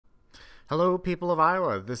Hello, people of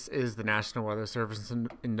Iowa. This is the National Weather Service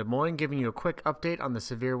in Des Moines giving you a quick update on the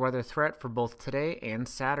severe weather threat for both today and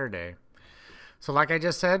Saturday. So, like I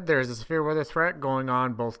just said, there's a severe weather threat going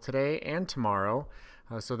on both today and tomorrow.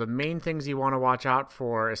 So, the main things you want to watch out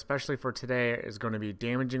for, especially for today, is going to be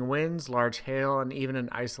damaging winds, large hail, and even an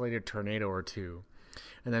isolated tornado or two.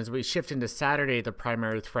 And then as we shift into Saturday, the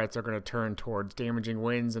primary threats are going to turn towards damaging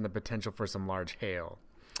winds and the potential for some large hail.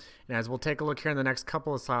 And as we'll take a look here in the next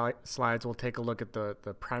couple of slides, we'll take a look at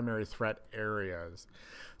the primary threat areas.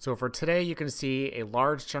 So for today, you can see a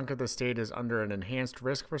large chunk of the state is under an enhanced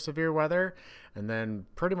risk for severe weather, and then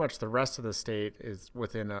pretty much the rest of the state is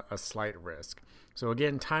within a slight risk. So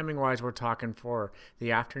again, timing-wise, we're talking for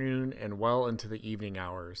the afternoon and well into the evening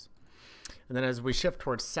hours. And then as we shift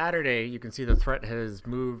towards Saturday, you can see the threat has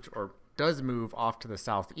moved or does move off to the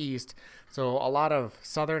southeast. So a lot of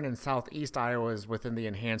southern and southeast Iowa is within the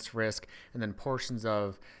enhanced risk, and then portions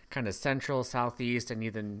of kind of central, southeast, and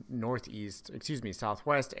even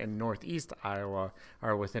southwest and northeast Iowa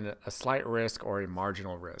are within a slight risk or a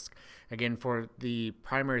marginal risk. Again, for the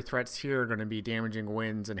primary threats here are going to be damaging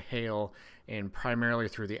winds and hail, and primarily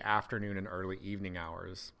through the afternoon and early evening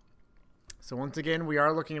hours. So once again, we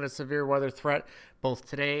are looking at a severe weather threat both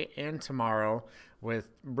today and tomorrow, with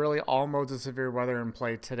really all modes of severe weather in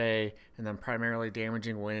play today, and then primarily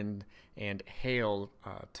damaging wind and hail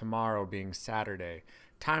tomorrow being Saturday.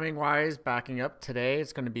 Timing-wise, backing up today,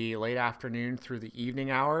 it's going to be late afternoon through the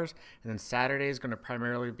evening hours, and then Saturday is going to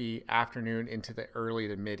primarily be afternoon into the early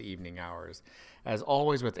to mid-evening hours. As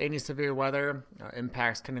always, with any severe weather,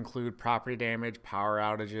 impacts can include property damage, power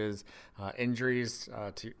outages, injuries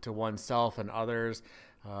to oneself and others.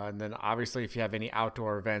 And then obviously, if you have any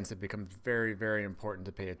outdoor events, it becomes very, very important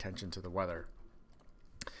to pay attention to the weather.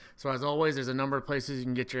 So as always, there's a number of places you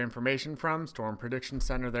can get your information from. Storm Prediction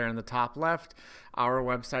Center there in the top left, our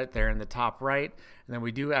website there in the top right, and then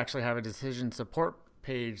we do actually have a decision support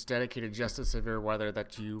page dedicated just to severe weather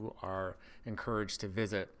that you are encouraged to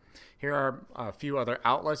visit. Here are a few other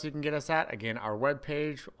outlets you can get us at. Again, our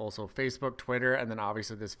webpage, also Facebook, Twitter, and then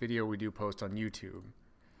obviously this video we do post on YouTube.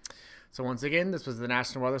 So once again, this was the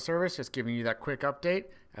National Weather Service, just giving you that quick update.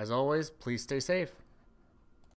 As always, please stay safe.